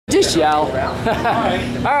Just yell.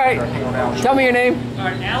 All right. Tell me your name. All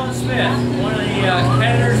right, Alan Smith, one of the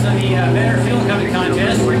competitors of the Better Fuel Company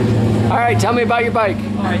contest. All right, tell me about your bike.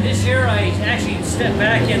 All right, this year I actually stepped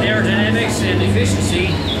back in aerodynamics and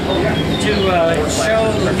efficiency to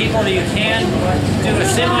show the people that you can do a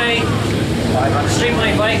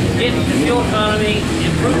streamlined bike, get the fuel economy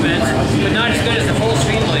improvements, but not as good as the full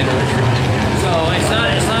streamliner. So it's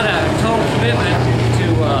not a total commitment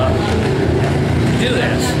to do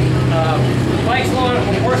this. The bike's low in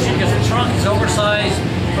proportion because the trunk is oversized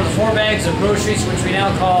for the 4 bags of groceries, which we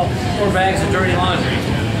now call 4 bags of dirty laundry.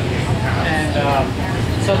 And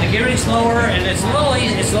so the gearing's lower, and it's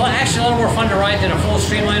actually a little more fun to ride than a full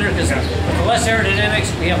streamliner because with the less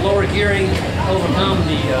aerodynamics, we have lower gearing to overcome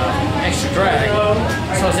the extra drag.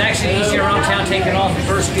 So it's actually easier around town taking off in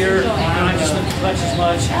first gear. You don't have to slip the clutch as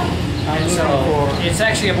much. And so it's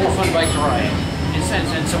actually a more fun bike to ride.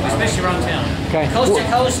 And so especially around town. Okay. Coast to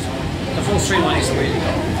coast, the full streamline is the way to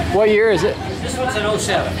go. What year is it? This one's an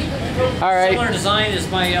 07. All right. Similar design as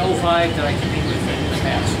my 05 that I compete with in the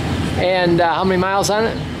past. And how many miles on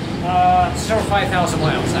it? It's over 5,000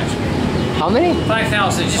 miles actually. How many?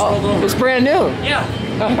 5,000, just rolled over. It's brand new. Yeah.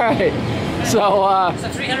 All right. So. It's a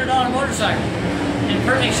 $300 motorcycle. In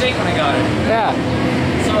perfect shape when I got it. Yeah.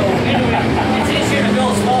 So anyway, it's easier to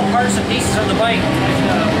build small parts and pieces on the bike.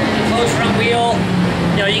 Closed front wheel,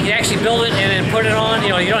 you know, you can actually build it and then put it on. You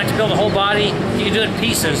know, you don't have to build the whole body. You can do it in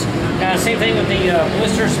pieces. Same thing with the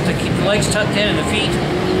blisters to keep the legs tucked in and the feet.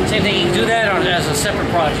 Same thing, you can do that as a separate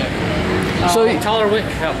project. So taller width.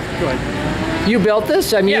 Oh, go ahead. You built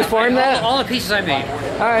this? I mean, you formed that? All the pieces I made.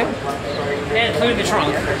 All right. And including the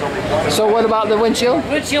trunk. So what about the windshield?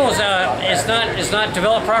 Windshield is not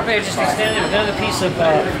developed properly. I just extended another piece of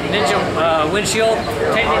Ninja windshield.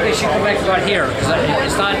 Technically, it should come back about here because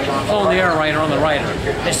it's not pulling the air right on the rider.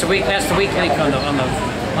 That's the weak link on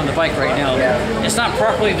the bike right now. It's not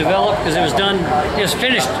properly developed because it was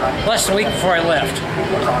finished less than a week before I left.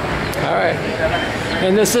 All right.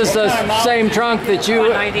 And this is the same trunk that you.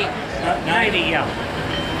 90, yeah.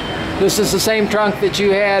 This is the same trunk that you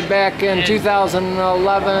had back in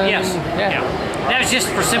 2011? Yes. Yeah. That was just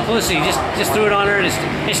for simplicity. Just threw it on her. And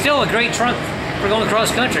it's still a great trunk for going cross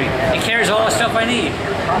country. It carries all the stuff I need.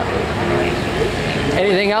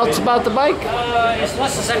 Anything else about the bike? It's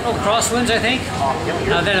less susceptible to crosswinds, I think,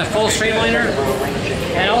 than a full streamliner.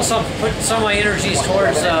 And also put some of my energies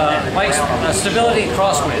towards bike stability and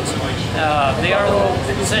crosswinds. They are a little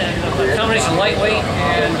combination of lightweight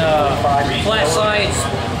and flat sides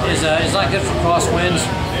is not good for crosswinds.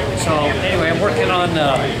 So anyway, I'm working on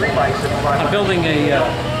I'm building a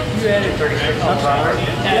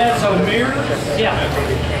yeah.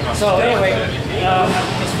 So anyway,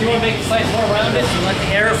 if you want to make the sides more rounded, you let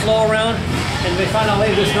the air flow around, and we found out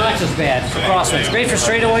later this notch is bad for crosswinds. Great for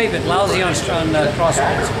straightaway, but lousy on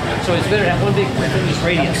crosswinds. So it's better to have one big continuous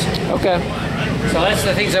radius. Okay. So that's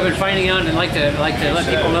the things I've been finding out, and like to let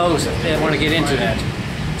people know if they want to get into that.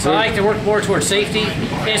 So I like to work more towards safety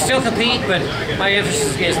and still compete, but my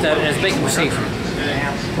emphasis is to make them safer.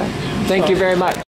 Thank you very much.